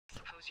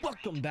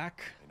Welcome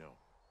back. I know.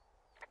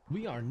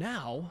 We are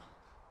now,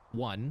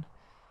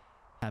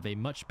 have a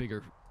much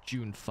bigger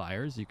June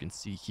fire. As you can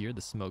see here,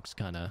 the smoke's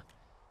kind of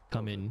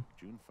come in.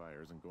 June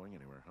fire isn't going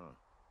anywhere, huh?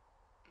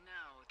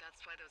 No,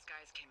 that's why those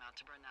guys came out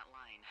to burn that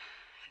line.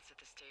 It's at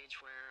the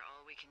stage where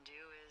all we can do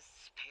is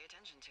pay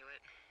attention to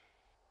it.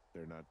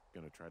 They're not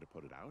gonna try to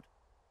put it out?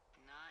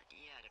 Not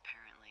yet,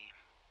 apparently.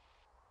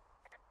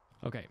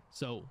 Okay,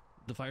 so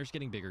the fire's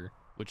getting bigger,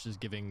 which is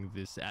giving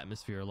this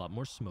atmosphere a lot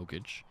more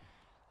smokage.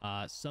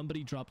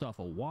 Somebody dropped off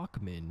a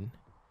Walkman,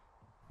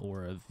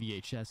 or a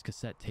VHS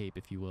cassette tape,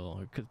 if you will,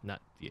 or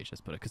not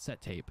VHS, but a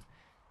cassette tape.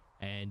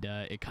 And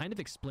it kind of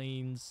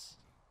explains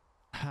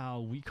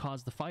how we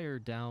caused the fire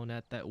down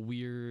at that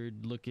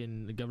weird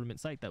looking government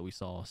site that we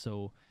saw.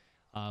 So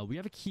we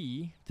have a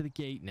key to the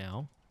gate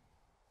now,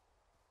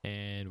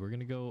 and we're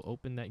gonna go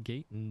open that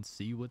gate and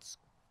see what's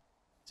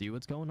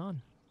going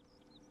on.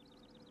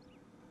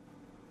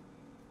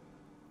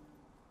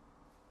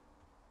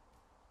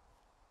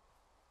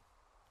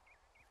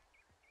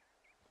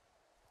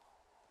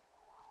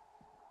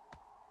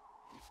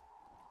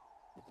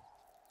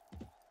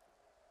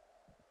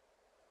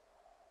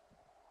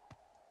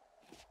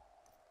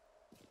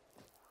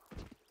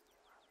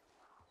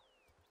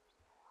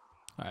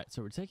 All right,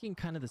 so we're taking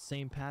kind of the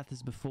same path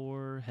as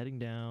before, heading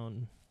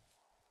down.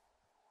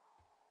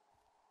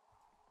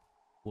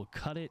 We'll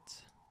cut it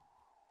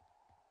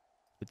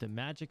with the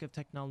magic of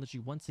technology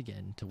once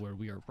again to where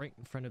we are right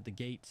in front of the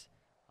gate.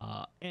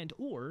 And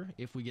or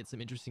if we get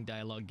some interesting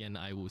dialogue again,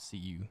 I will see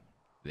you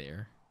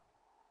there.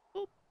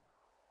 Oh.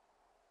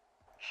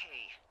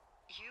 Hey,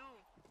 you...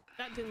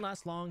 That didn't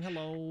last long.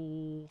 Hello.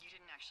 You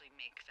didn't actually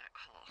make that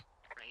call,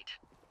 right?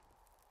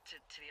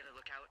 To the other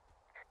lookout?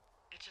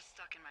 It just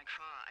stuck in my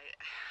craw.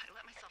 I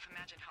let myself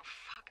imagine how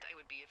fucked I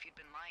would be if you'd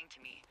been lying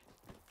to me.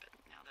 But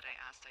now that I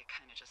asked, I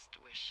kind of just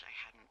wish I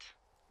hadn't.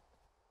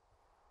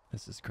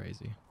 This is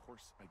crazy. Of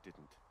course I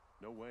didn't.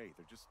 No way.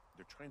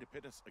 They're trying to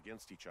pit us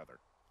against each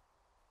other.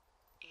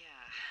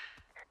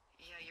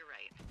 Yeah, you're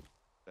right.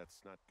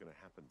 That's not gonna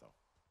happen,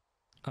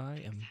 though.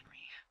 I am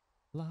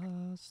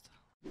lost.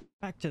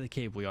 Back to the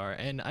cave we are,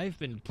 and I've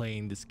been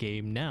playing this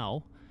game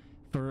now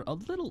for a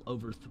little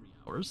over 3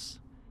 hours.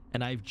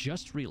 And I've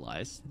just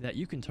realized that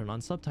you can turn on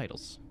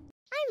subtitles.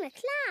 I'm a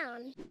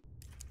clown.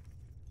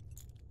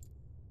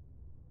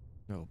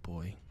 Oh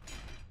boy.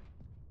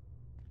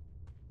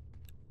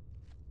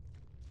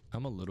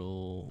 I'm a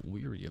little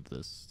weary of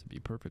this, to be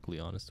perfectly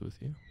honest with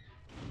you.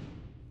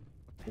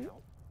 What the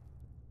hell?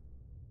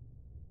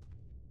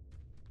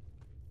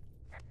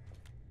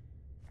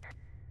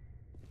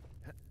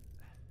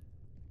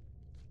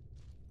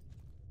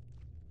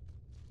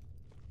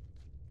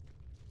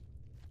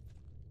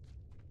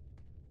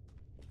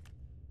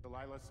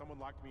 Delilah, someone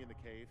locked me in the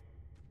cave.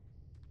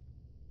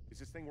 Is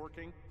this thing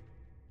working?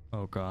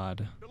 Oh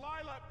god.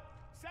 Delilah,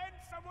 send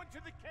someone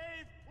to the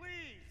cave,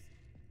 please!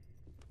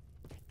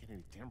 Can't get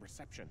any damn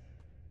reception.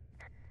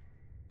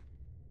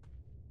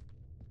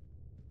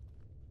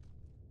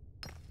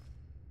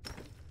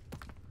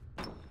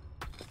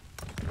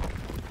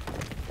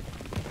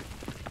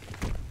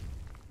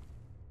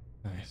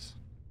 Nice.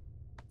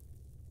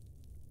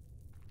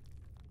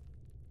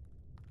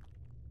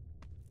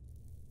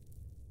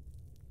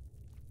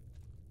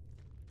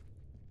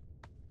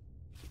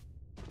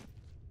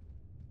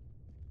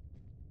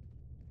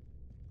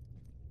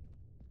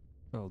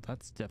 Oh,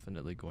 that's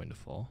definitely going to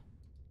fall.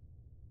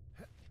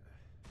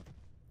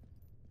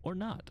 Or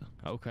not.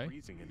 Okay.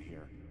 Freezing in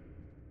here.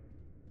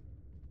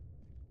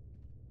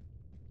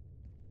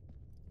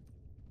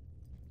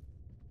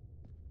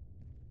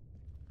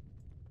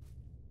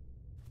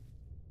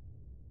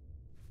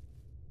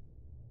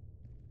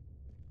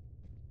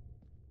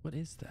 What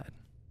is that?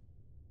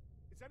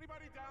 Is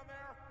anybody down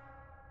there?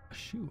 A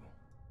shoe.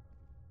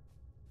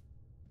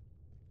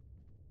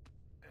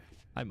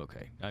 I'm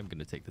okay. I'm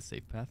gonna take the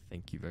safe path.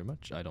 Thank you very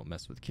much. I don't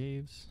mess with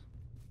caves.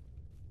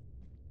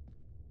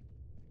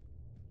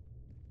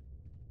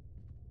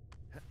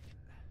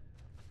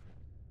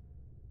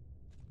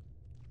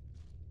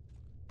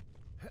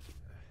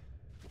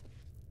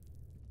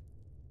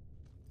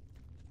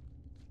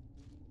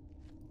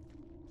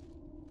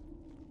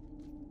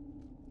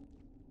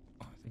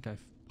 Oh, I think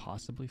I've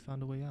possibly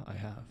found a way out. I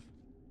have.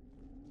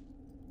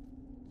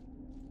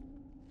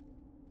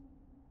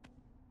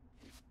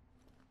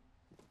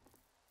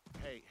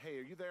 Hey,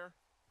 are you there?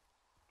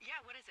 Yeah,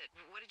 what is it?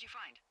 What did you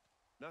find?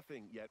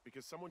 Nothing yet,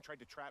 because someone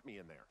tried to trap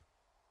me in there.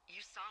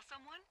 You saw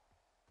someone?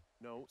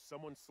 No,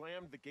 someone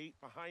slammed the gate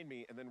behind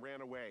me and then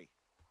ran away.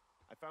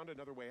 I found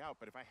another way out,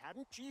 but if I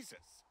hadn't,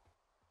 Jesus!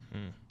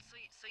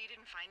 So you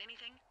didn't find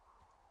anything?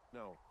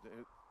 No,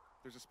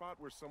 there's a spot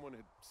where someone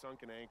had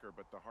sunk an anchor,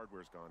 but the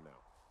hardware's gone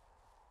now.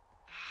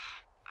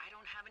 I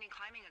don't have any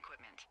climbing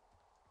equipment.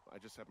 I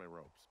just have my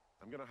ropes.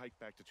 I'm gonna hike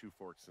back to Two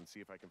Forks and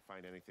see if I can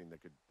find anything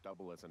that could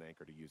double as an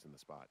anchor to use in the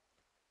spot.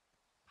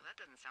 Well, that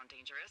doesn't sound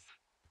dangerous.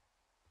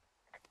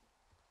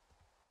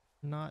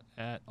 Not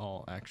at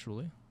all,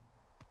 actually.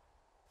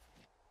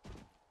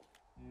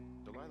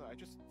 Delilah, I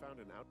just found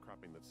an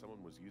outcropping that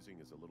someone was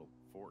using as a little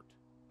fort.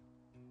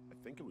 I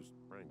think it was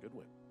Brian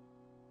Goodwin.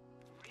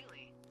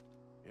 Really?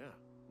 Yeah,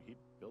 he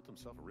built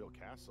himself a real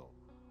castle.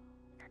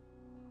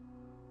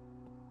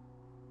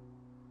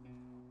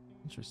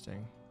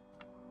 Interesting.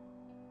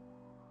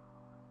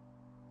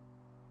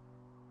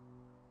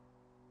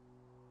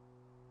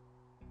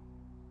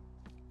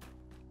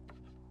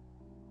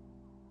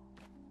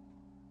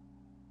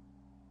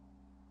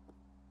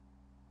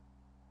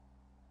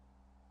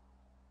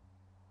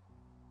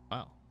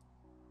 Wow.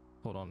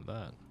 Hold on to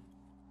that.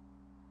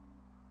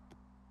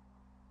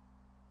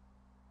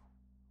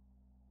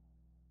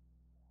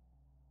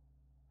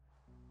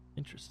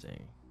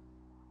 Interesting.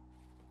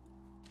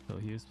 So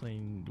he was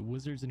playing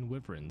Wizards and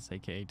Wyverns,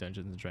 aka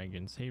Dungeons and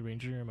Dragons. Hey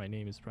Ranger, my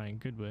name is Brian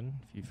Goodwin.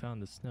 If you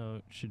found this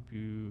note, should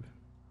you...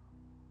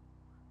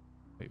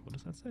 Wait, what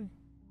does that say?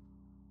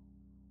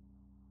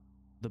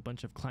 The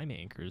bunch of climate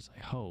anchors.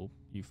 I hope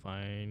you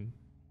find...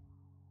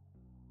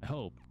 I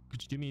hope.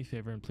 Could you do me a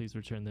favor and please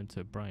return them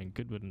to Brian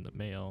Goodwin in the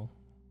mail?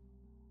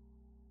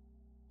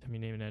 Tell me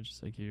name and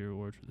address. I give you a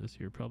reward for this.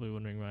 You're probably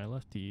wondering why I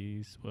left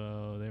these.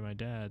 Well, they're my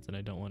dad's and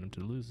I don't want him to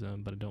lose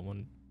them, but I don't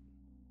want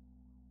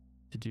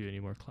to do any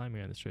more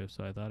climbing on this trip,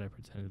 so I thought I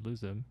pretended to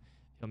lose them.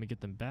 If you help me get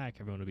them back,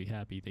 everyone will be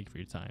happy. Thank you for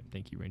your time.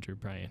 Thank you, Ranger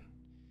Brian.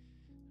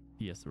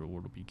 Yes, the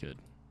reward will be good.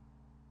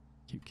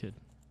 Cute kid.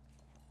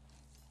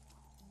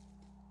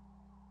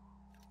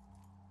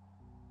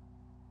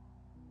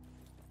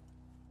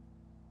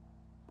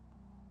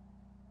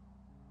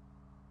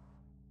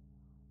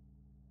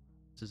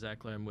 This is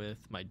Eckler. I'm with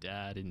my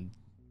dad in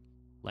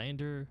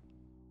Lander,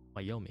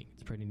 Wyoming.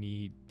 It's pretty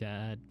neat.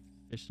 Dad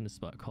fished in a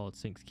spot called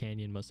Sinks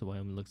Canyon. Most of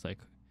Wyoming looks like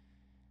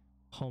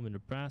home in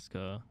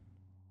Nebraska,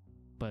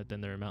 but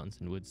then there are mountains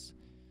and woods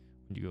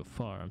when you go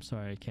far. I'm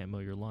sorry I can't mow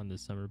your lawn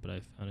this summer, but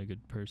I found a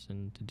good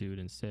person to do it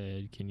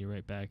instead. Can you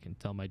write back and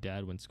tell my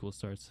dad when school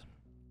starts?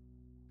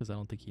 Because I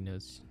don't think he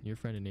knows. Your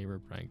friend and neighbor,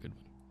 Brian Goodwin.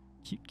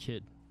 Cute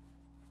kid.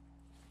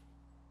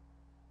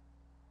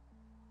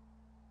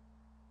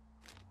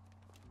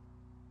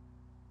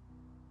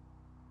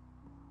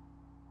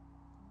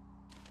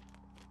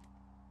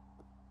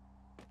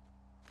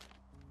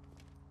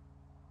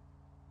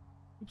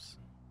 Oops.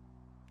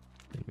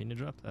 Didn't mean to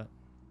drop that.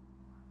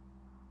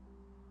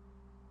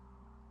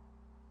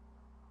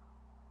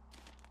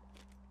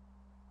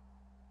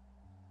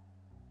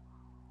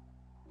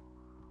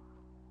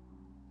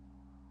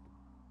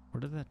 Where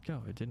did that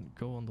go? It didn't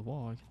go on the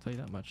wall, I can tell you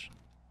that much.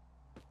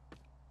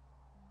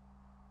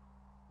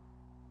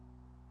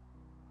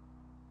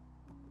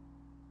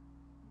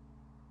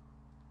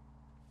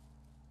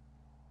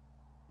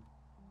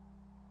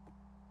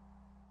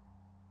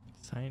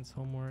 Science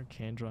homework,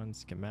 hand-drawn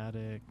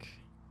schematic.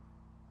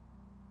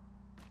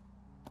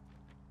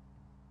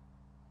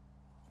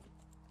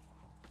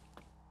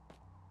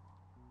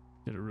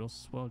 Did a real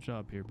swell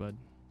job here, bud.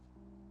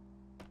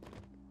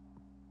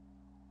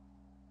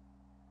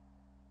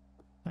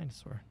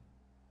 Dinosaur.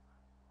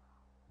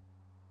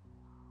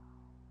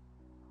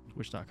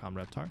 Wish.com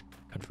Reptar.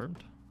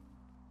 Confirmed.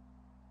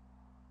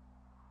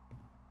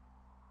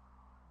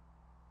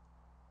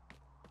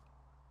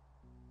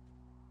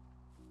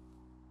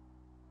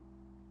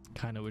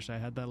 Kind of wish I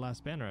had that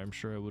last banner. I'm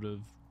sure I would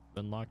have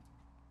unlocked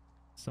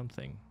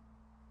something.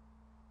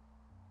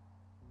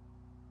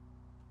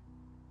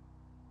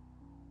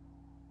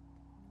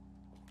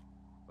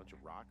 Bunch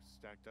of rocks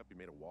stacked up. He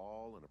made a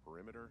wall and a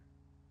perimeter.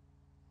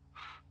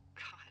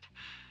 God.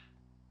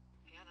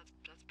 Yeah,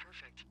 that's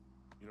perfect.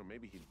 You know,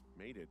 maybe he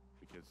made it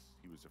because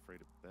he was afraid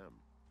of them.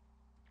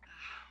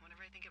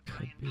 Whenever I think of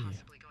Brian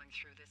possibly going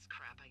through this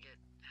crap, I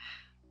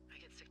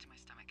get sick to my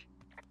stomach.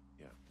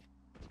 Yeah.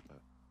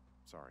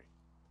 Sorry.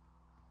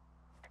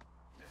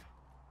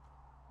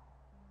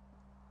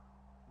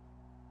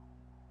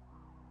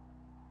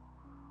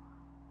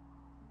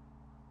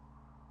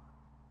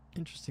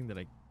 Interesting that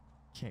I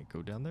can't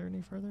go down there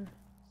any further.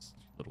 It's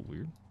a little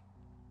weird.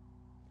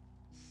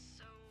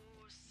 So,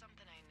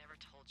 something I never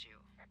told you,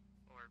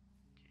 or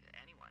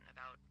anyone,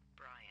 about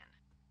Brian.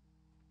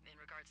 In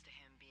regards to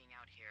him being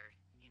out here,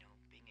 you know,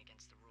 being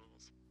against the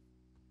rules.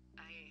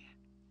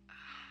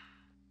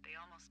 They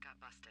almost got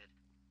busted.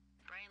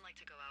 Brian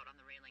liked to go out on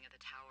the railing of the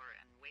tower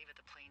and wave at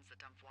the planes that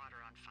dump water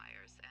on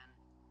fires, and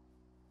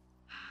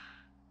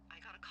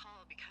I got a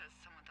call because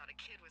someone thought a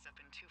kid was up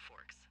in Two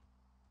Forks.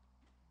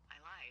 I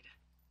lied,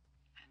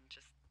 and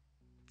just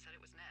said it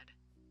was Ned.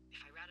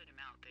 If I ratted him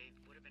out, they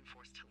would have been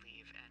forced to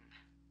leave, and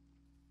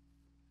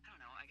I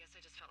don't know, I guess I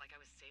just felt like I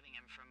was saving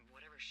him from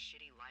whatever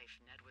shitty life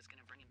Ned was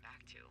gonna bring him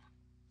back to.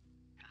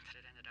 Not that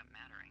it ended up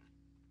mattering.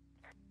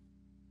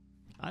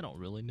 I don't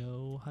really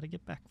know how to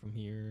get back from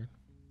here.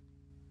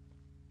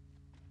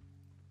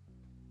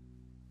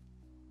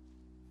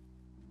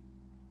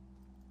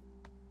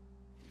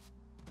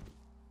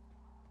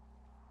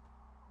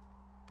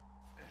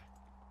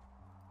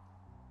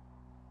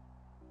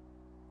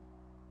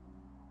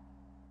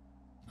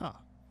 Huh.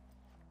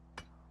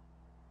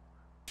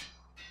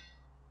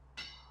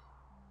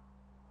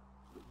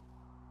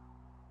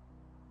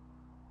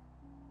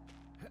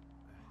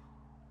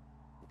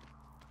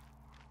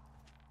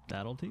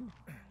 That'll do.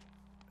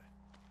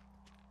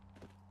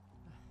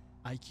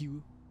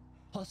 IQ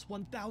plus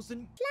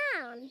 1,000.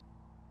 Clown.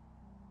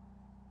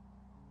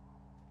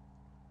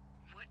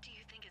 What do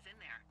you think is in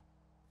there?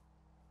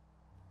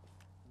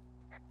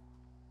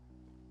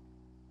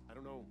 I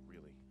don't know,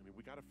 really. I mean,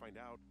 we gotta find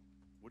out.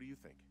 What do you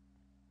think?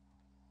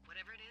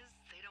 Whatever it is,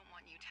 they don't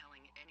want you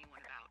telling anyone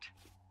about.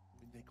 I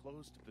mean, they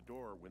closed the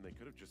door when they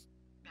could have just...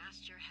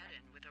 Bashed your head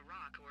in with a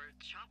rock or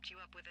chopped you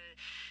up with a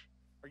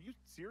Are you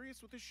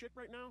serious with this shit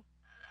right now?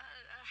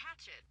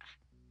 hatchet.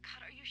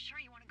 God, are you sure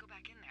you want to go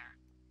back in there?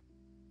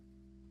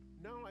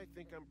 No, I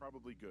think I'm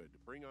probably good.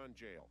 Bring on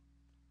jail.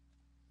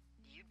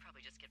 You'd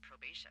probably just get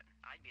probation.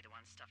 I'd be the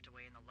one stuffed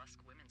away in the Lusk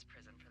Women's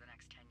Prison for the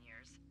next 10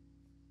 years.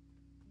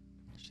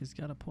 She's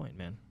got a point,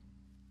 man.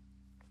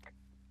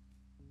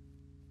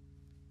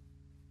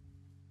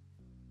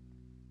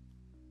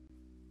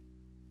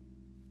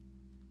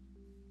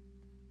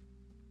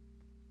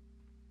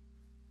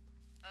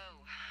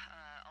 Oh,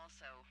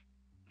 also,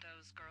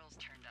 those girls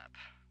turned up.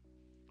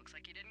 Looks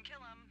like you didn't kill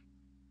them.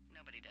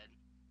 Nobody did.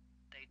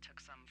 They took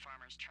some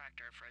farmer's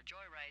tractor for a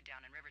joyride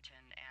down in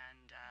Riverton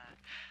and,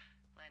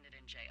 landed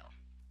in jail.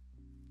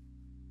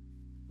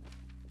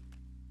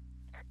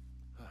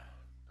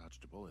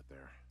 Dodged a bullet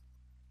there.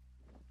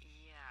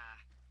 Yeah,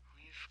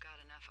 we've got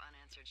enough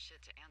unanswered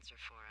shit to answer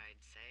for,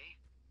 I'd say.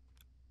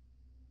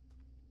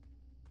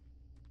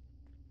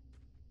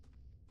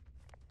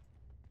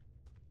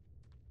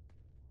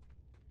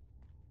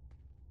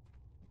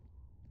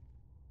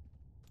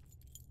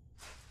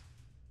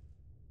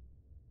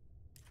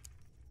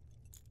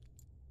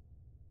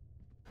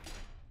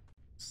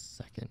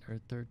 Second or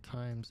third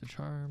time's a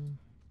charm.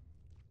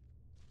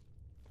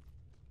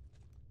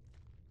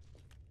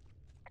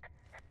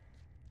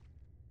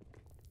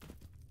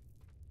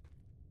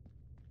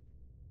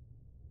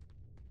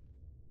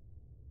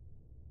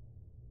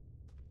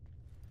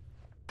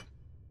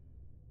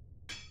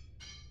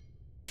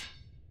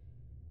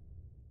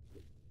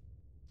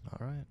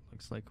 All right,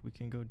 looks like we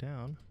can go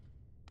down.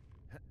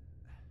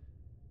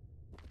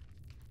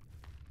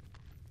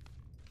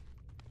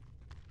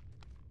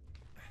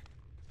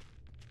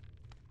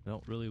 I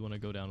don't really want to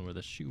go down where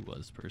the shoe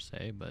was per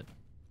se, but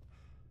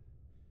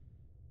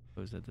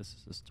suppose that this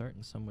is a start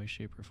in some way,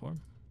 shape, or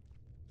form.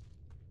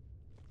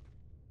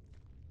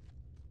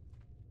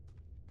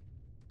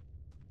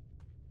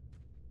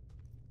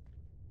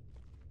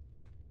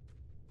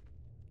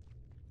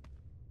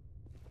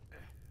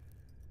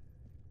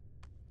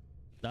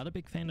 Not a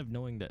big fan of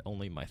knowing that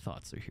only my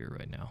thoughts are here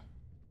right now.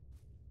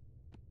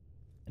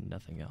 And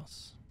nothing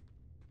else.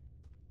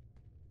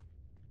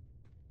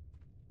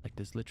 Like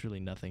there's literally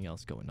nothing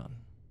else going on.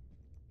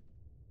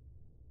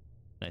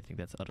 And I think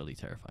that's utterly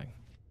terrifying.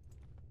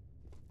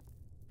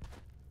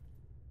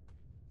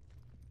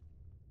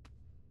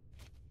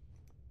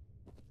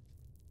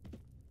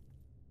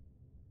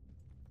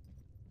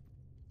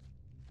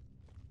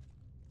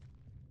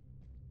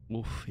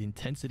 Oof,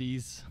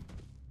 intensities.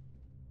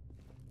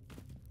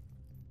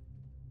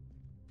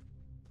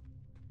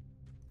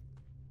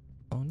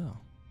 Oh no.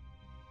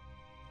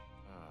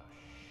 Ah,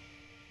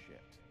 shit.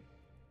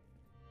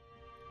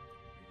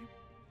 Are you...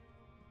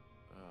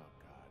 Oh,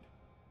 God.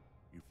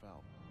 You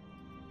fell.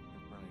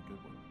 You're probably a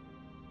good one.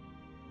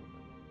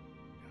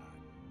 God.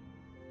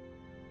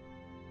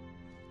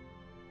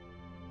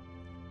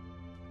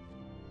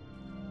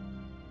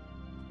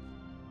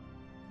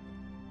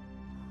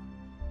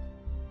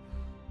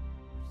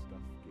 Your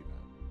stuff gave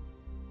out.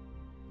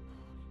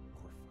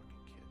 Poor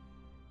fucking kid.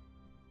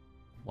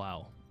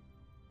 Wow.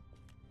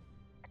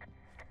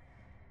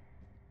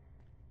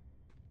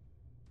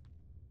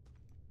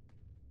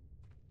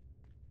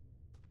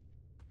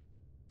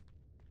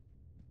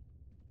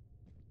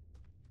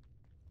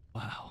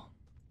 Wow.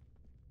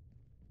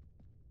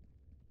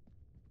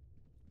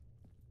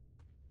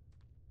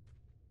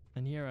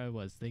 And here I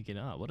was thinking,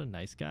 oh, what a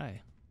nice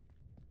guy.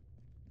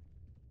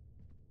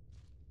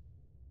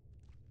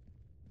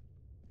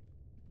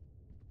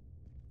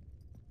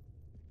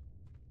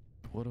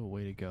 What a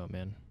way to go,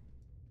 man.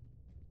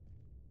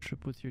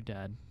 Trip with your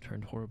dad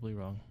turned horribly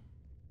wrong.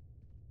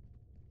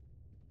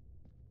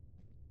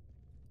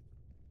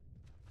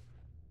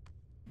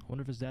 I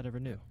wonder if his dad ever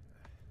knew.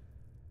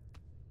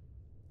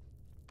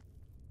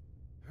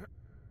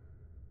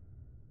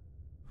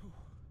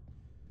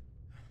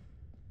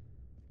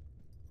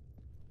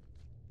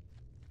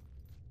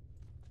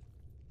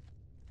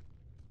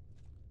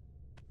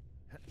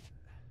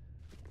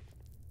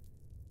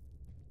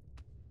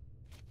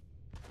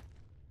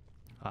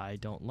 I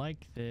don't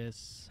like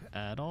this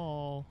at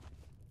all.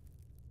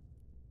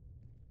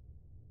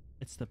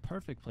 It's the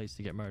perfect place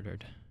to get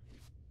murdered.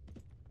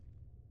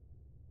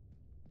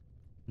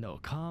 No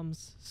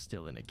comms,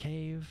 still in a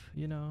cave,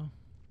 you know.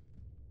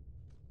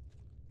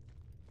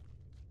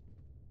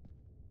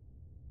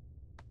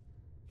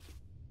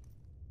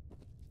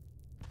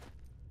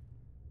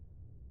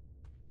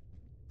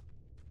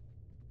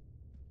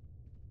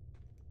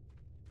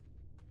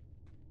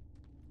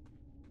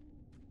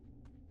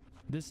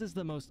 This is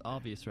the most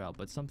obvious route,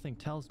 but something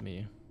tells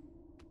me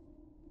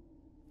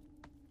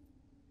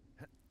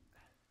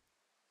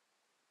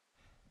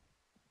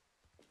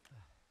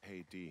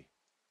Hey, Dee.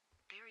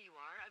 There you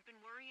are. I've been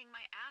worrying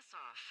my ass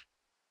off.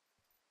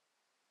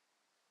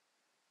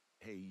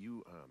 Hey,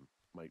 you,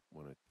 might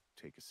want to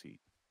take a seat.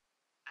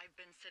 I've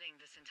been sitting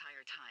this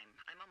entire time.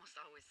 I'm almost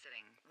always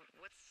sitting.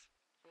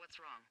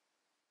 What's wrong?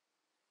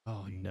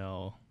 Oh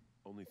no.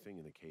 Only thing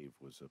in the cave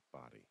was a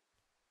body.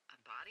 A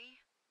body?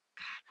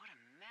 God, what a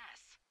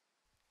mess.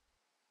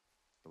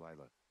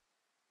 Delilah.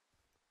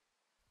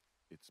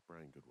 It's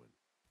Brian Goodwin.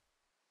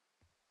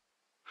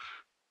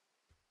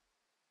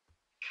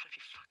 Gotta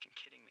be fucking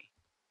kidding me.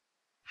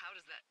 How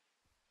does that...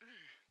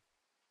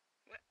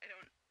 What? I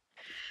don't...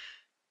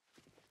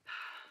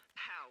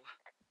 How?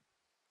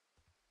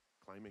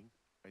 Climbing,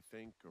 I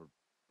think, or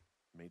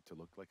made to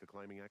look like a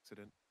climbing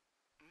accident.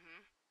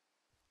 Mm-hmm.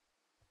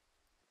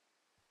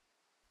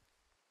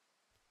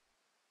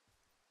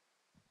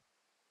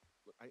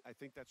 Look, I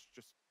think that's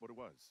just what it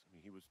was. I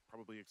mean, he was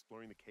probably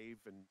exploring the cave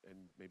and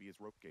maybe his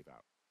rope gave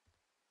out.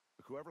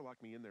 Look, whoever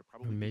locked me in there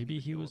probably didn't Maybe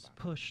even he know was about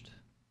it. pushed.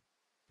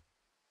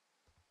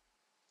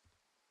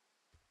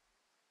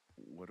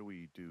 What do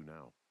we do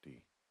now, Dee?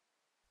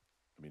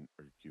 I mean,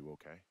 are you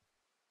okay?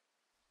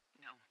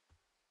 No,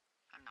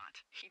 I'm not.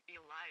 He'd be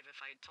alive if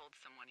I had told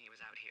someone he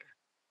was out here.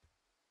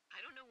 I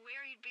don't know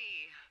where he'd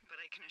be, but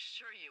I can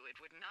assure you it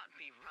would not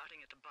be rotting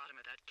at the bottom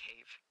of that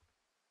cave.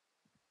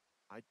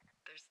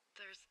 There's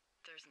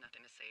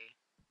nothing to say.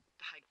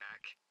 Hike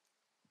back.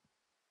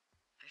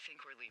 I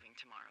think we're leaving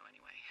tomorrow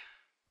anyway.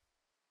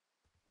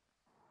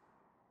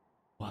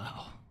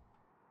 Wow.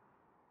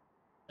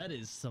 That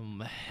is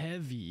some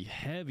heavy,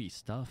 heavy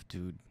stuff,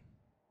 dude.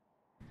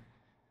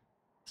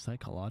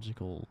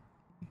 Psychological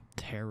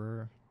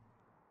terror.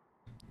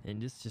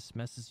 And this just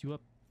messes you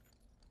up.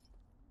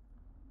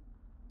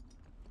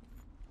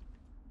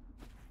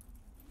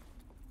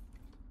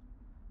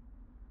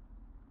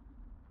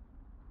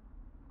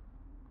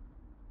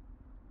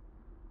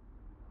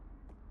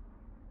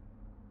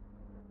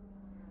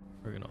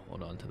 We're gonna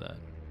hold on to that.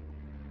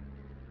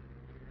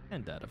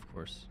 And that, of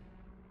course.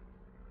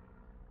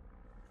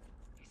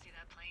 You see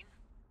that plane?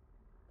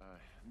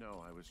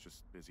 No, I was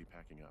just busy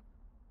packing up.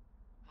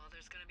 Well,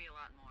 there's gonna be a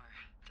lot more.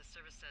 The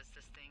service says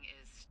this thing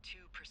is 2%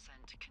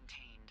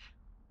 contained.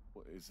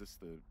 Well, is this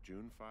the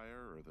June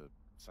fire or the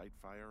site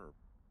fire? Or...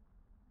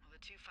 Well, the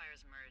two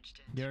fires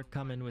merged into You're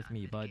coming one with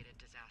me, bud. unmitigated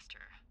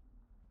disaster.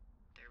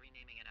 They're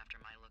renaming it after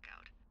my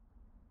lookout.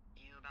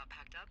 You about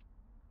packed up?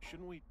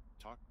 Shouldn't we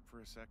talk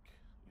for a sec,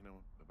 you know,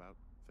 about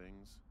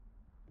things?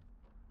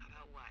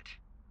 About what?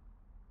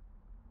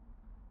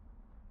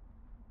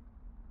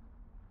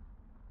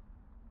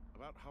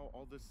 About how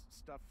all this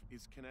stuff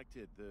is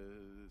connected.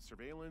 The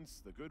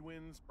surveillance, the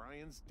Goodwins,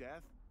 Brian's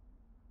death.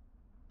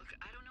 Look,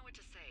 I don't know what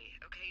to say,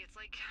 okay? It's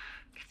like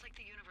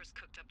the universe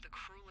cooked up the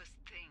cruelest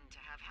thing to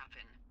have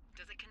happen.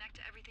 Does it connect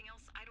to everything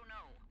else? I don't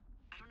know.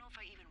 I don't know if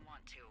I even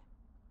want to.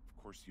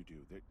 Of course you do.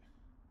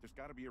 There's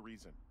got to be a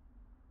reason.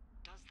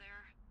 Does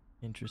there?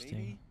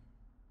 Interesting.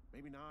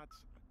 Maybe not.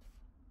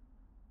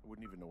 I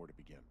wouldn't even know where to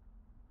begin.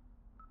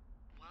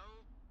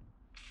 Well,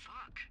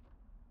 fuck.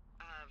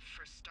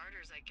 For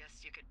starters, I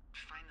guess you could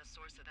find the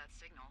source of that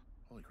signal.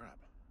 Holy crap.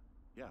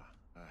 Yeah.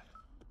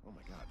 Oh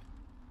my god.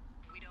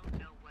 We don't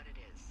know what it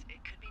is. It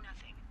could be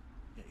nothing.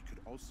 Yeah, it could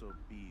also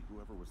be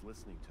whoever was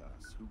listening to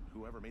us,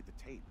 whoever made the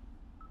tape.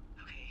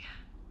 Okay.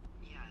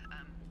 Yeah,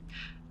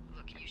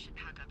 look, you should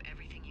pack up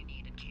everything you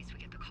need in case we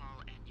get the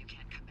call and you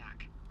can't come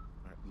back.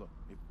 All right, look,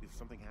 if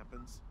something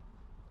happens...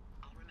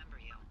 I'll remember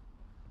you.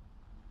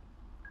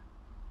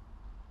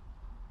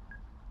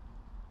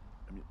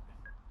 I mean,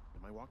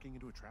 am I walking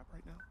into a trap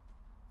right now?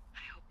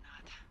 I hope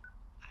not.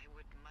 I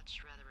would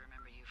much rather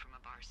remember you from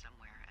a bar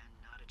somewhere and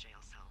not a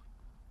jail cell.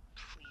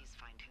 Please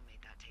find who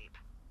made that tape.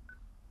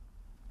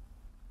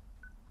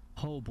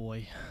 Oh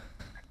boy.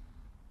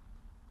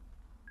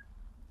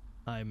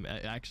 I'm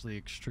actually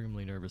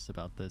extremely nervous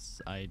about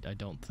this. I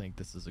don't think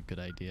this is a good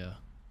idea.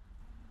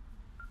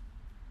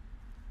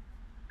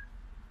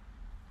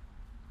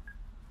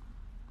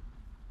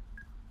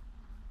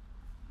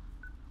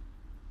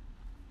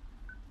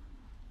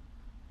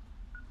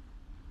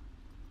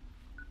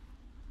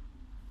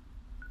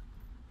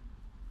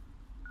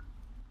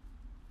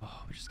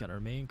 Oh, we just gotta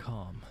remain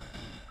calm.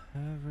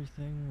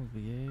 Everything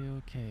will be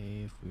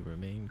a-okay if we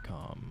remain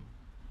calm.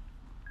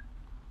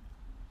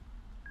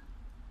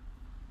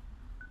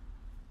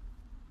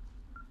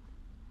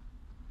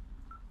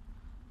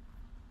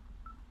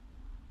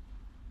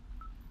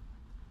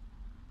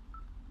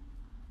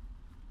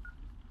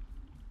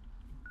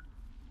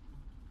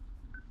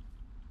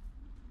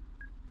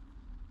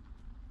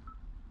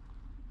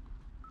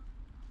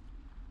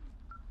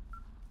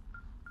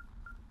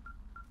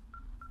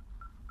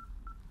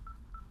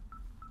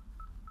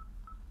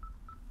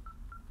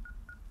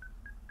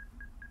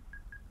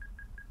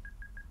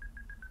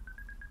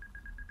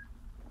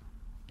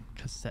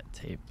 Cassette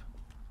tape.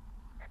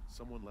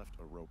 Someone left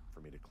a rope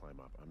for me to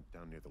climb up. I'm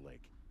down near the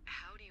lake.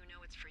 How do you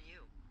know it's for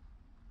you?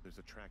 There's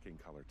a tracking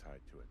collar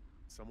tied to it.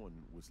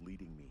 Someone was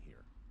leading me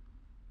here.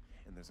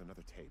 And there's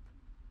another tape.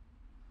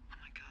 Oh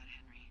my god,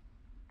 Henry.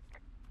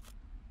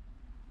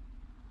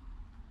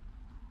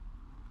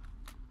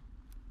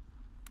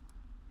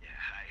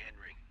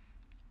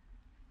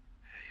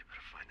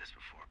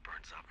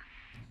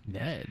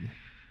 Ned.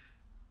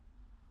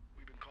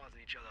 We've been causing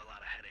each other a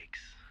lot of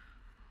headaches.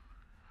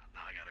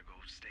 Now I gotta go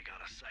stake out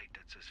a site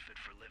that's as fit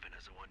for living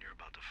as the one you're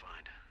about to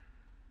find.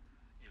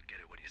 You'll get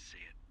it when you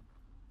see it.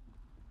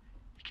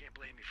 You can't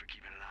blame me for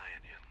keeping an eye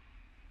on you.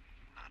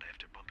 Not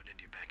after bumping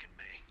into you back in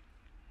May.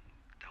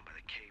 Down by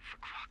the cave, for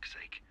croc's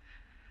sake.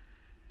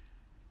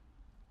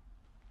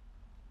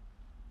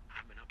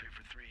 I've been up here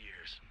for 3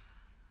 years.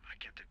 I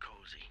kept it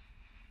cozy.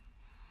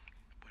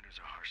 Winters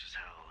are harsh as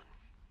hell, and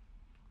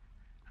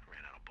I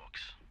ran out of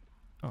books.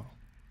 Oh.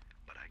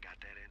 But I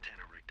got that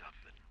antenna rigged up,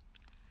 and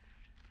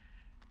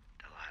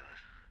Delilah,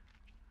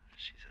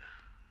 she's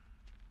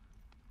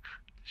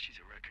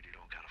a record you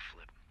don't gotta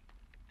flip.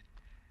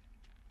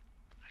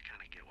 I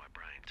kinda get why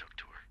Brian took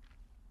to her.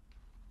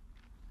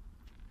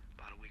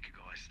 About a week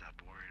ago, I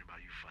stopped worrying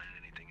about you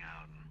finding anything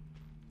out, and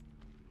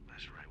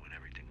that's right when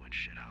everything went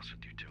shithouse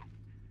with you two.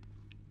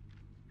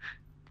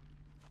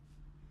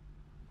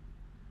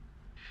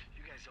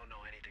 You guys don't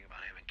know anything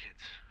about having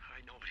kids. All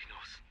right, nobody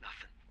knows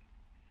nothing.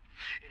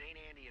 It ain't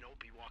Andy and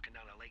Opie walking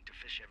down a lake to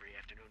fish every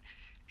afternoon.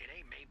 It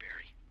ain't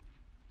Mayberry.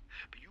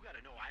 But you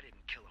gotta know I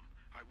didn't kill him.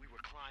 All right, we were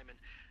climbing.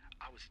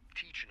 I was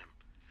teaching him.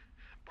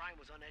 Brian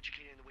was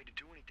uneducated in the way to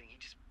do anything. He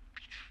just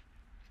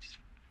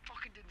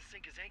fucking didn't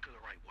sink his anchor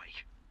the right way.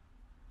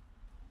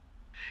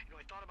 You know,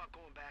 I thought about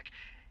going back,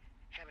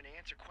 having to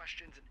answer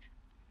questions, and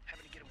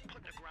having to get him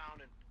put in the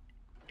ground, and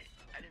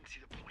I didn't see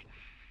the point.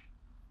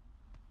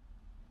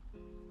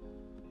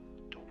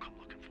 Don't come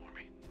looking for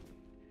me.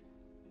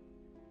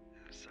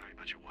 Sorry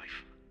about your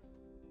wife.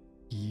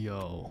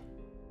 Yo.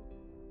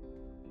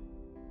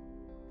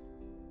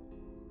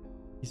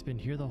 He's been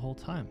here the whole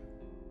time.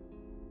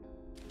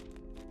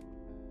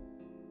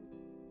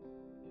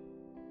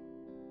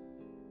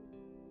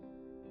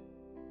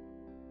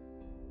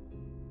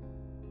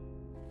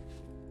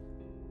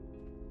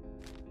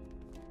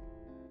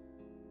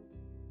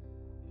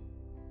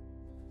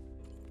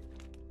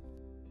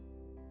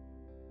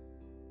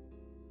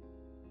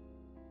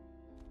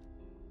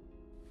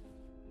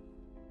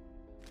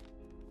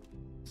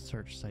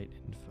 Search site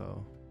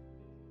info.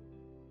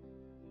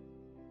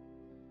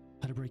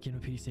 How to break into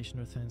a PD station,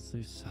 north fence,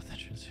 loose south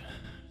entrance.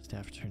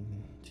 Staff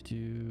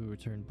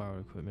return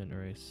borrowed equipment,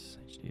 erase.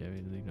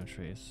 HDI, leave no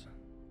trace.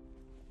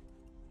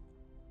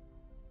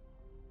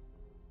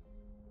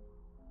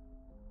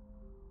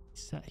 He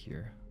sat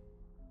here.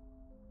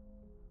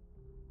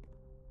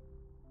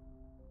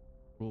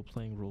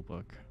 Role-playing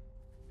rulebook.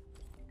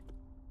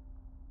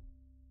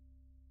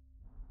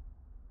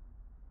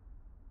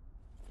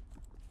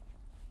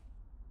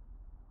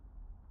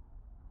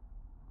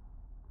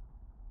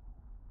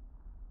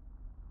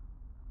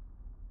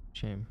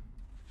 Shame.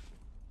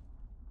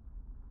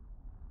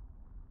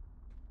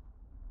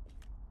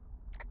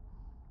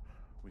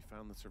 We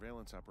found the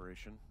surveillance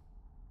operation.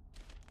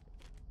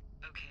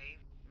 Okay,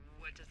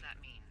 what does that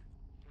mean?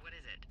 What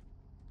is it?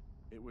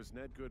 It was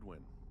Ned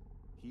Goodwin.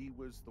 He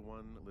was the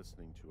one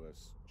listening to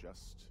us.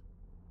 Just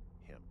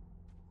him.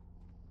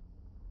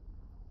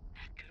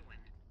 Ned Goodwin.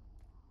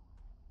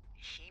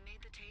 He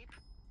made the tape?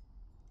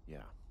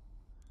 Yeah.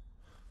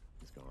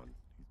 He's gone.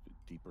 He's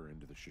deeper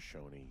into the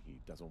Shoshone. He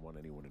doesn't want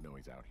anyone to know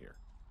he's out here.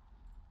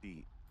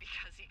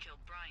 Because he killed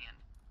Brian.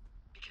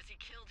 Because he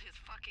killed his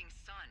fucking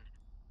son.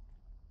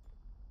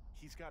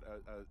 He's got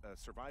a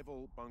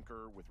survival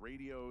bunker with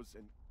radios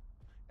and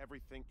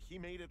everything. He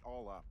made it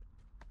all up.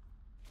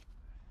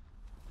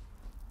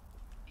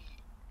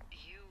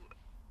 You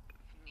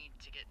need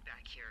to get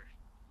back here.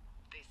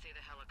 They say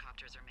the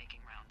helicopters are making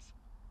rounds.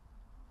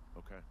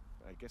 Okay.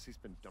 I guess he's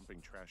been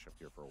dumping trash up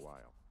here for a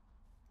while.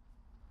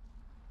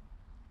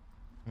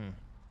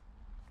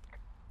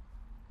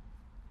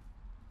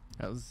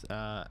 That was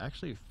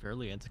actually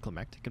fairly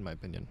anticlimactic in my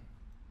opinion.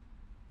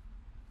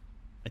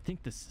 I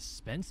think the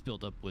suspense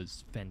buildup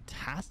was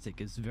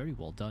fantastic. It's very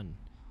well done.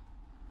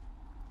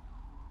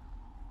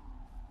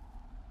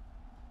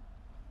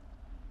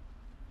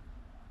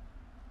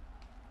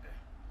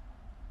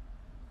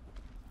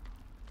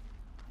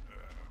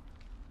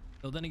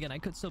 Though then again, I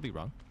could still be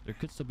wrong. There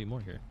could still be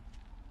more here.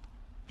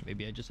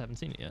 Maybe I just haven't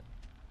seen it yet.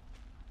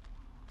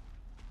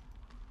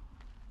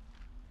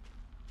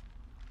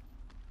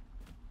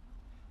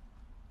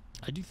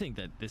 I do think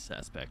that this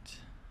aspect,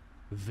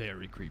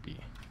 very creepy.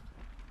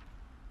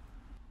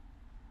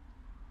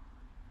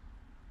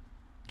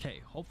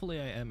 Okay, hopefully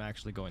I am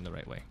actually going the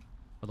right way.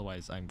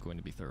 Otherwise, I'm going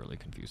to be thoroughly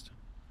confused.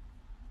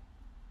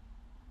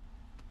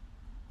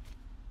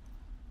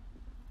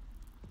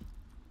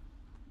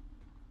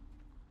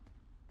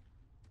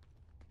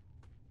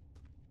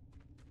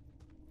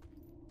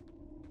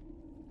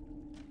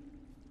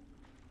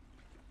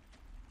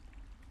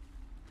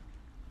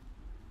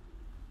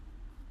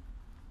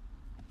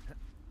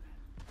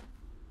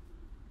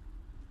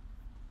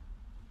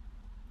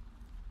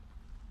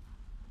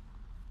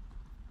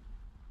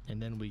 And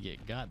then we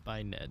get got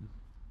by Ned.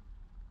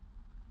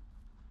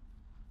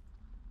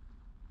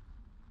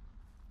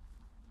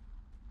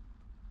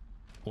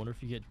 I wonder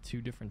if you get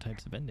two different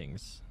types of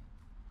endings.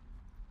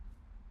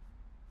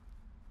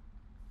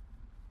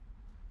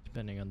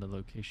 depending on the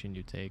location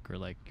you take or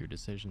like your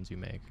decisions you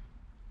make.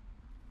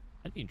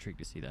 I'd be intrigued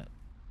to see that.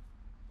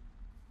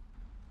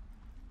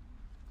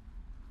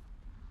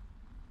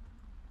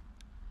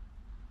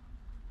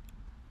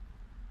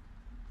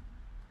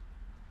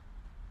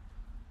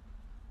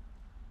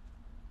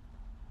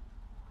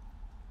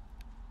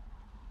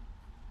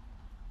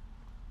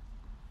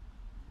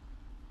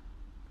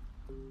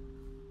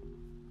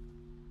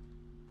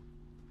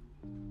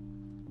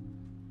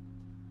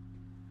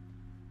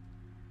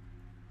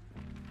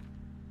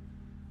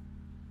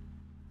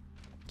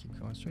 Keep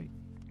going straight.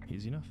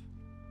 Easy enough.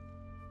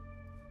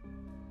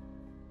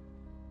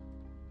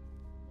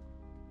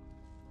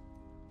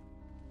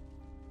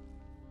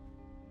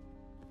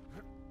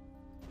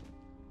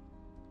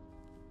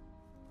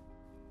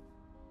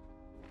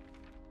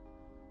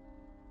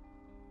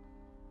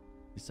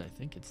 At least I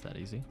think it's that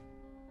easy.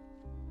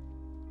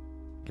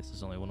 Guess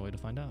there's only one way to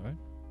find out, right?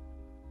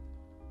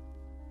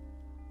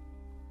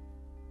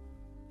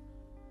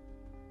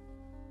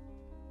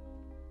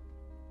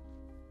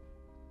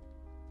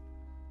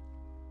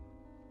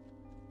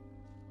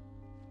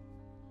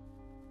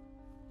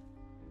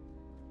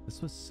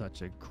 This was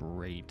such a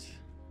great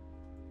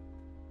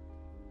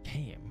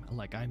game.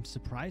 Like, I'm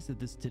surprised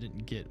that this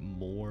didn't get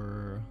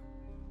more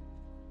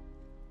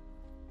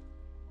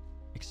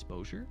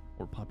exposure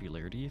or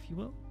popularity, if you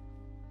will.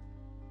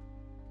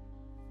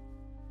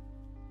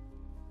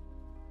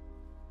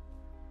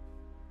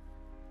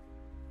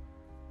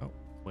 Oh,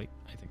 wait,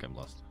 I think I'm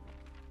lost.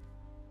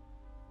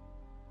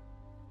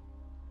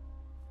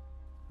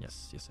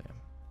 Yes, I am.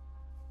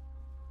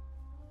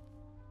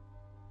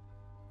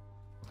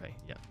 Okay,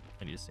 yeah,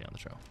 I need to stay on the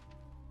trail.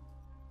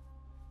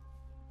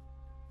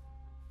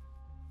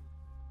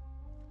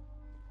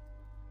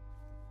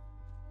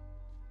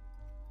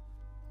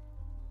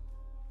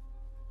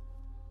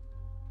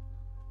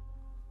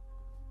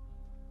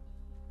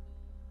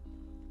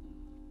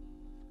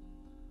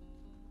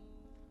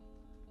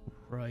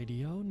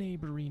 Rightio,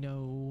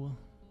 neighborino.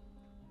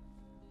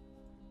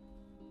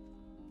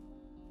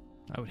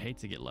 I would hate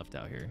to get left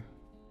out here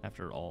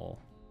after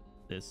all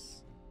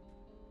this.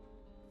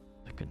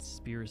 The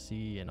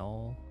conspiracy and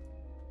all.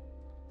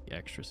 The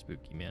extra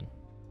spooky, man.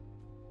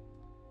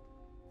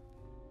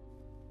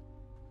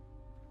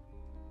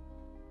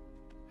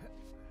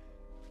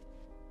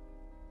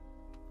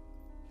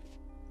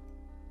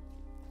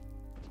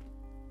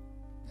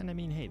 And I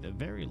mean, hey, the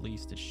very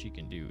least that she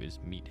can do is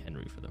meet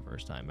Henry for the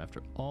first time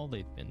after all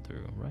they've been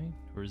through, right?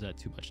 Or is that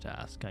too much to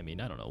ask? I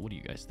mean, I don't know. What do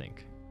you guys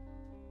think?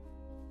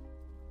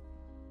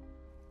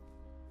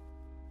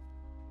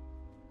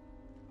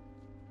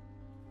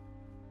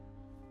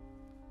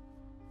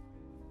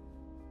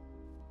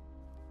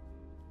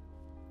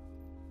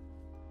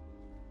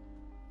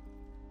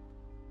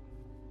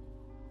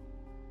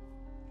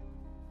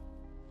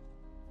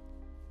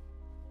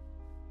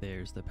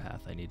 There's the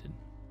path I needed.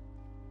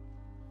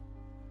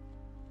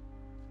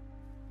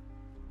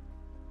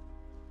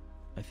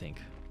 I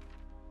think.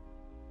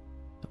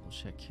 Double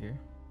check here.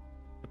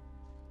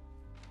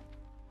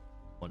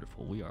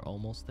 Wonderful. We are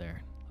almost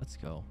there. Let's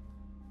go.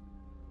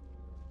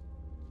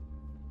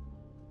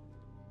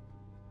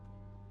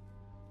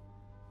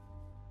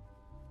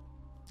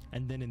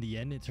 And then in the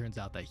end, it turns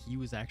out that he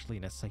was actually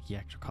in a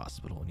psychiatric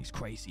hospital and he's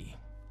crazy.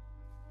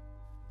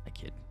 That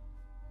kid.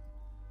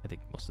 I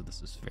think most of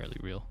this is fairly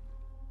real.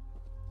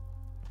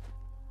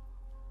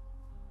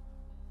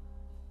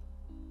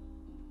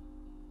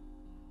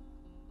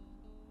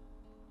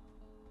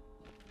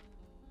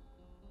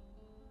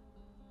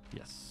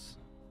 Yes.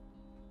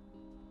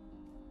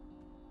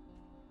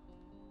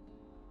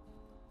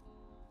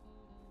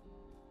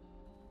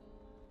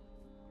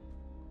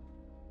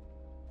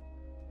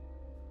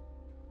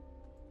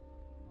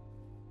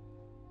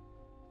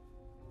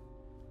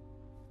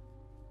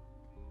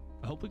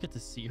 I hope we get to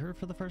see her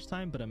for the first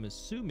time, but I'm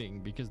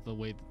assuming because the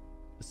way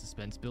the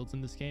suspense builds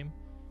in this game,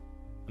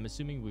 I'm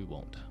assuming we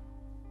won't.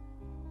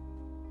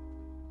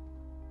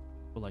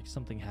 But like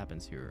something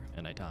happens here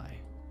and I die.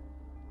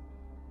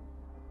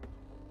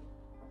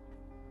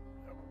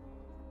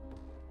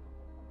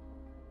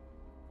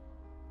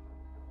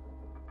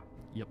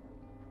 Yep,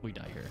 we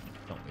die here,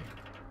 don't we?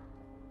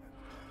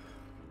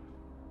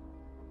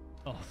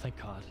 Oh, thank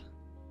God.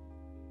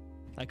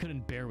 I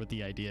couldn't bear with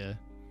the idea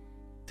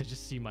to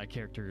just see my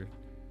character,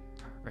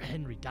 or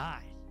Henry,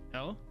 die,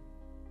 no?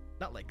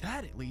 Not like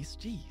that, at least,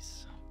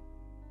 jeez.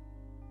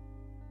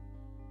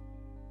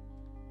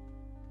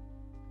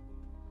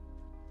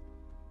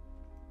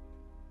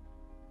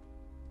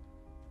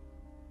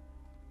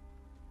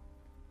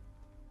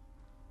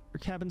 Your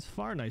cabin's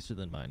far nicer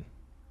than mine.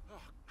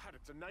 Oh, God,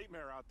 it's a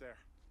nightmare out there.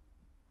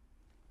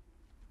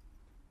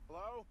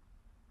 Hello?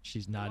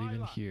 She's not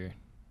even here.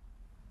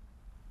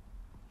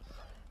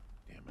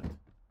 Damn it.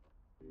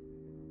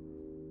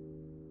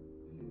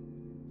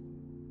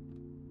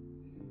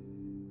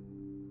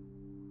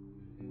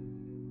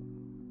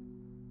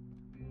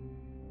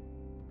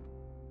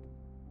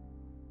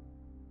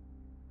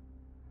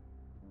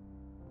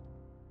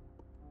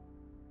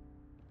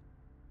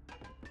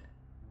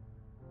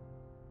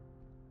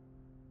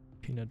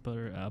 peanut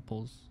butter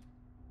apples.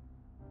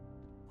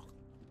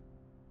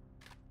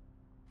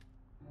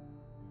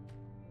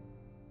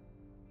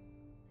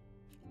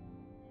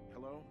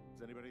 Hello?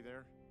 Is anybody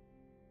there?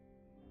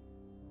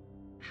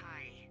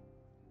 Hi.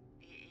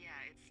 Yeah,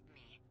 it's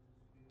me.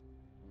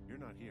 You're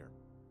not here.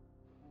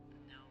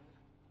 No.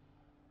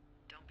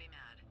 Don't be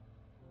mad.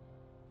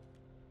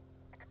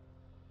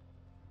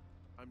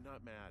 I'm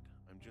not mad.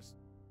 I'm just...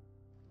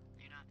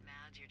 You're not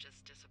mad, you're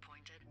just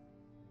disappointed?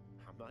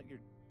 I'm not your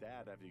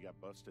dad after you got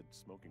busted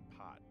smoking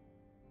pot.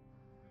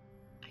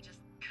 I just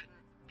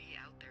couldn't be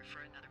out there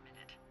for another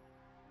minute.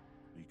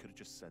 You could have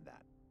just said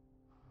that.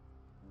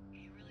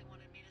 You really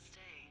wanted me to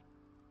stay.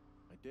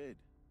 I did.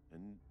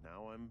 And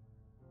now I'm...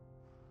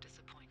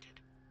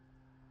 Disappointed.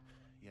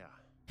 Yeah.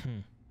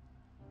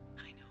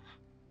 I know.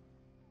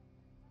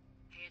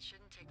 Hey, it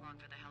shouldn't take long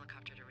for the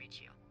helicopter to reach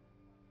you.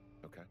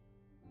 Okay.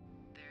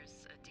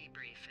 There's a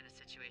debrief in a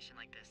situation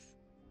like this.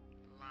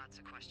 Lots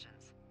of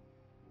questions.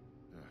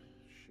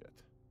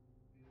 Shit.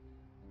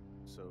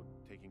 So,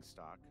 taking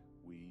stock,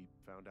 we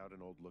found out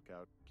an old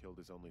lookout killed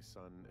his only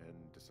son and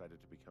decided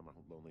to become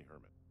a lonely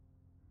hermit.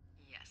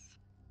 Yes.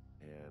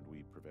 And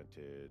we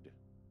prevented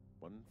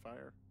one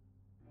fire?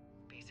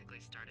 Basically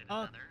started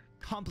another.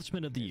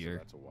 Accomplishment of the Okay, so year.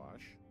 that's a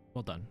wash.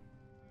 Well done.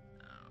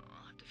 Oh,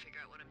 I'll have to figure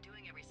out what I'm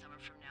doing every summer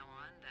from now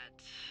on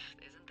that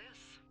isn't this.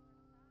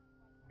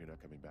 You're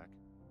not coming back?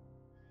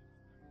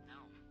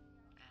 No.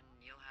 And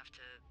you'll have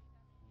to...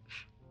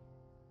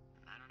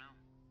 I don't know.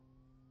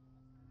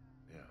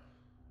 Yeah,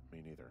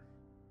 me neither.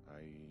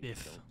 I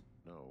Biff. don't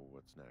know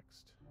what's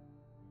next.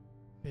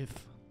 Biff.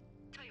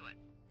 Tell you what,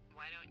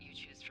 why don't you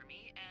choose for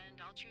me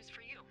and I'll choose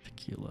for you?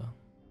 Tequila.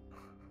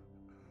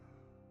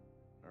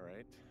 All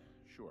right,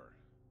 sure.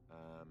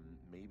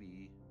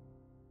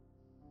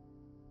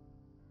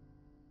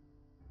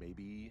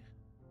 Maybe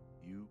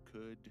you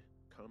could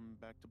come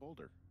back to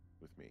Boulder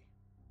with me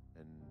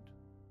and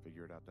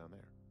figure it out down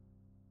there.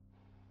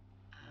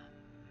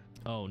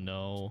 Oh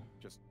no.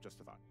 Just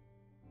a thought.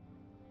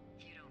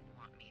 You don't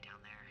want me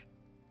down there.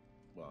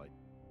 Well, I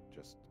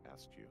just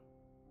asked you.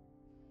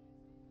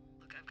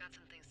 Look, I've got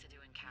some things to do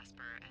in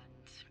Casper,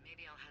 and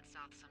maybe I'll head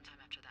south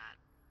sometime after that.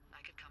 I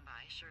could come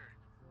by, sure.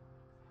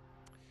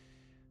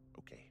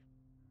 Okay.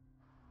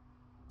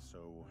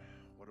 So,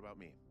 what about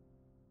me?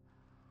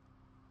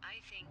 I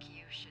think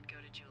you should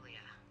go to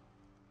Julia,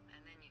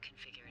 and then you can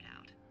figure it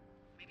out.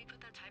 Maybe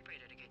put that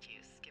typewriter to good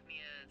use. Give me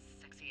a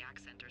sexy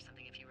accent or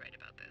something if you write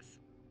about this.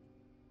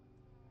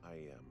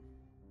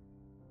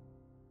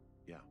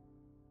 Yeah.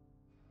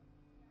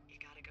 You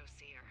gotta go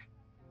see her.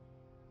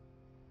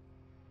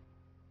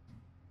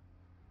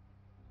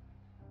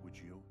 Would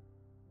you?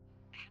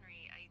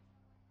 Henry,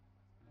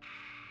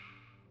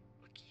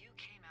 Look, you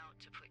came out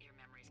to put your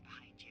memories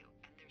behind you,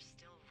 and they're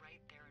still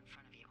right there in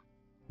front of you.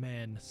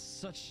 Man,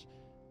 such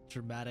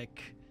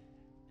dramatic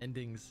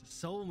endings.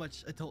 So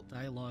much adult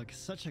dialogue.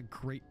 Such a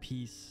great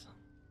piece.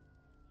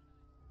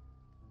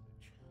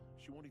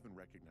 She won't even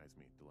recognize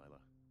me,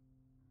 Delilah.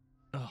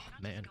 Oh, You're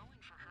not man. just going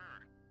for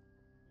her.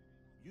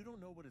 You don't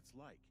know what it's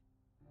like.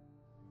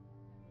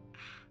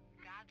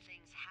 Bad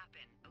things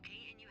happen,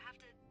 okay? And you have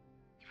to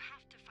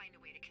find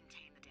a way to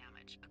contain the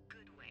damage. A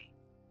good way.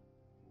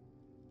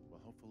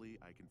 Well,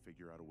 hopefully I can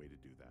figure out a way to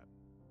do that.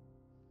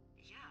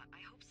 Yeah,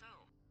 I hope so.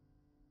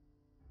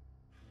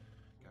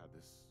 God,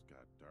 this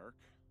got dark.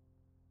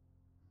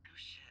 Oh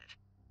shit.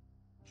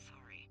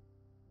 Sorry.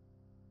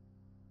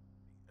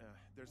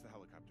 There's the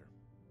helicopter.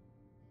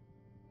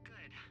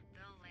 Good.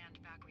 They'll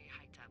land back where you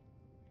hiked up.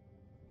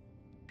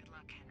 Good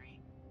luck, Henry.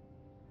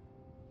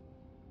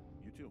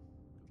 You too.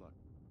 Good luck.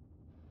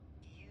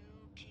 You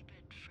keep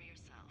it for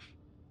yourself.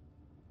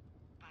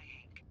 Bye,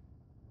 Hank.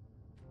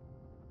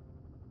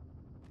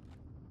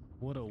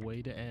 What a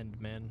way to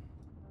end, man.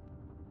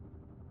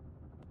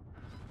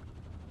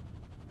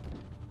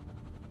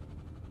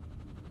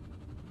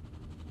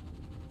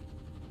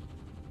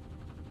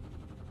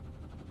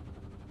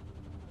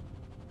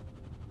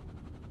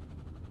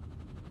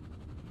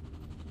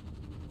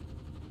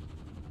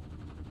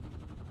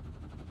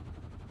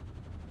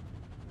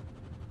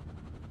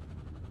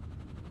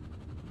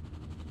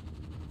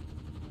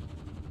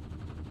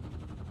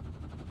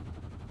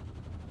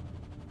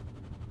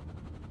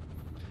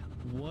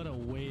 What a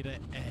way to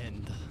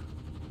end.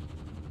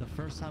 The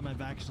first time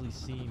I've actually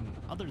seen,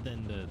 other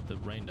than the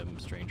random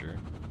stranger,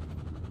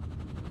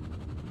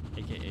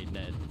 aka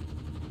Ned.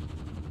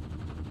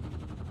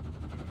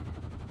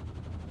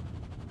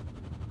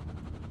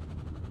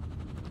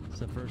 It's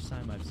the first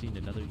time I've seen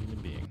another human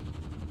being.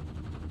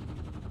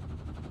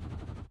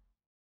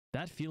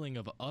 That feeling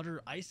of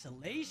utter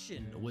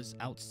isolation was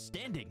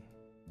outstanding.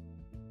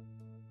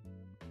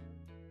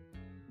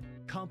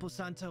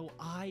 Camposanto,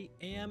 I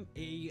am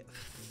a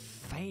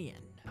fan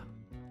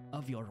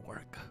of your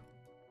work.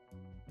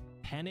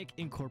 Panic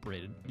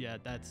Incorporated. Yeah,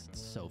 that's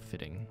so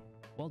fitting.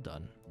 Well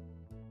done.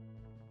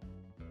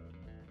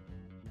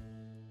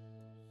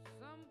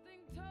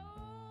 Something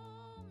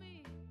told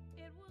me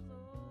it was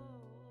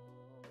all.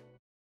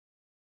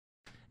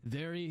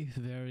 Very,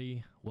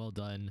 very well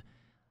done.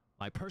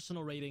 My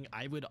personal rating,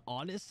 I would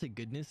honest to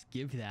goodness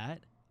give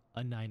that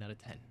a 9 out of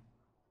 10.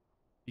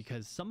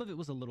 Because some of it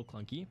was a little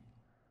clunky,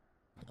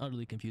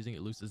 utterly confusing.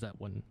 It loses at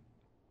one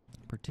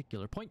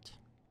particular point.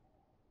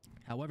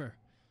 However,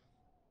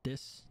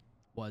 this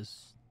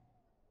was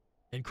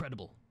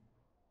incredible.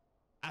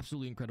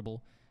 Absolutely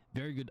incredible.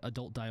 Very good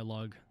adult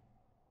dialogue.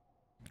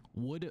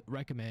 Would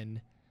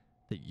recommend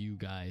that you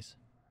guys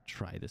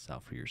try this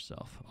out for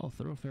yourself. Oh,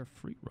 Thoroughfare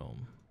Free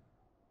Roam.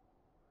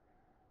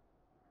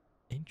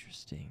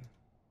 Interesting.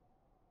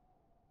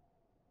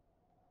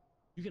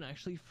 You can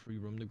actually free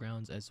roam the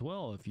grounds as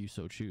well if you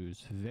so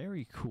choose.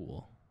 Very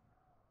cool.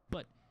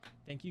 But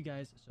thank you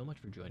guys so much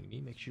for joining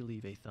me. Make sure you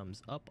leave a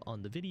thumbs up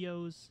on the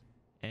videos,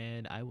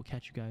 and I will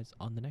catch you guys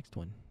on the next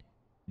one.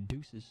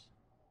 Deuces.